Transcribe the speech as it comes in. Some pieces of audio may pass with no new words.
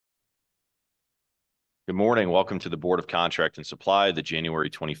Good morning. Welcome to the Board of Contract and Supply, the January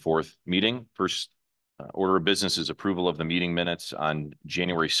 24th meeting. First order of business is approval of the meeting minutes on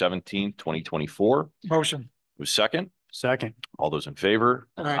January 17th, 2024. Motion. Who's second? Second. All those in favor?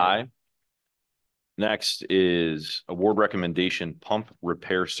 Aye. Next is award recommendation pump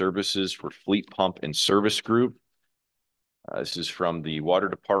repair services for Fleet Pump and Service Group. This is from the Water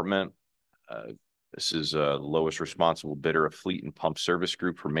Department. This is lowest responsible bidder of Fleet and Pump Service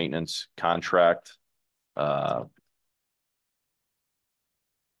Group for maintenance contract. Let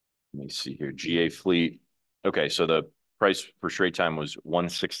me see here. GA Fleet. Okay, so the price for straight time was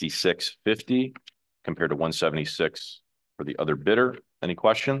 $166.50 compared to $176 for the other bidder. Any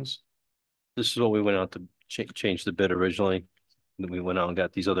questions? This is what we went out to change the bid originally. Then we went out and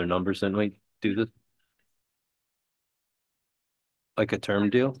got these other numbers. Then we do this like a term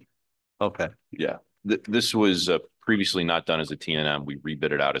deal. Okay. Yeah. This was previously not done as a T&M. We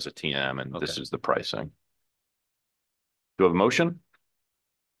rebid it out as a T&M, and this is the pricing. Do you have a motion?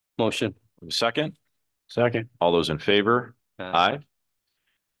 Motion. A second? Second. All those in favor? Aye.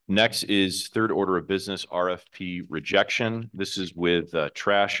 Next is third order of business, RFP rejection. This is with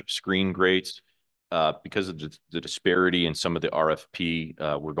trash screen grates. Because of the disparity in some of the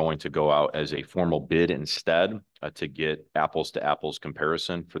RFP, we're going to go out as a formal bid instead to get apples to apples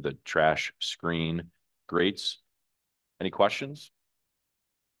comparison for the trash screen grates. Any questions?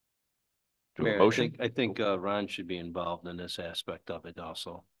 Mayor, motion? I think Ron should be involved in this aspect of it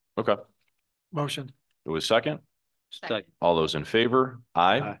also. Okay. Motion. It was second. Second. All those in favor?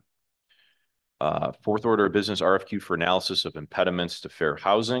 Aye. Fourth order of business, RFQ for analysis of impediments to fair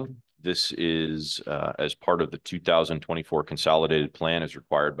housing. This is as part of the 2024 consolidated plan as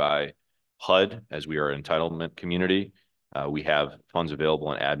required by HUD, as we are an entitlement community. We have funds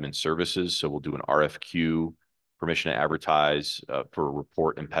available in admin services, so we'll do an RFQ, permission to advertise for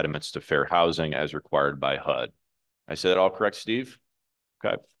report impediments to fair housing as required by HUD. I said that all correct, Steve?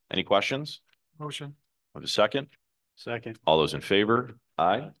 Okay. Any questions? Motion. Have a second? Second. All those in favor?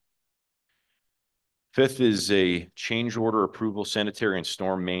 Aye. Fifth is a change order approval, sanitary and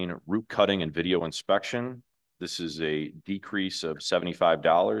storm main root cutting and video inspection. This is a decrease of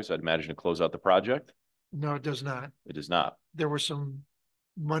 $75. I'd imagine to close out the project. No, it does not. It does not. There was some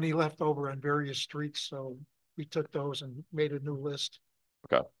money left over on various streets, so we took those and made a new list.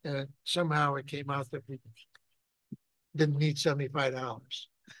 Okay. And somehow it came out that we didn't need $75.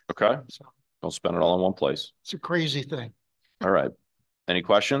 Okay. So Don't spend it all in one place. it's a crazy thing. All right. Any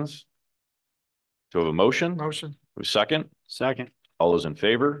questions? Do we have a motion? Motion. A second? Second. All those in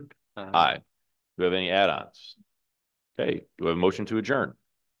favor? Aye. Do we have any add-ons? Okay. Do we have a motion to adjourn?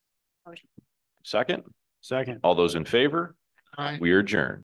 Motion. Second? Second. All those in favor? Aye. We are adjourned.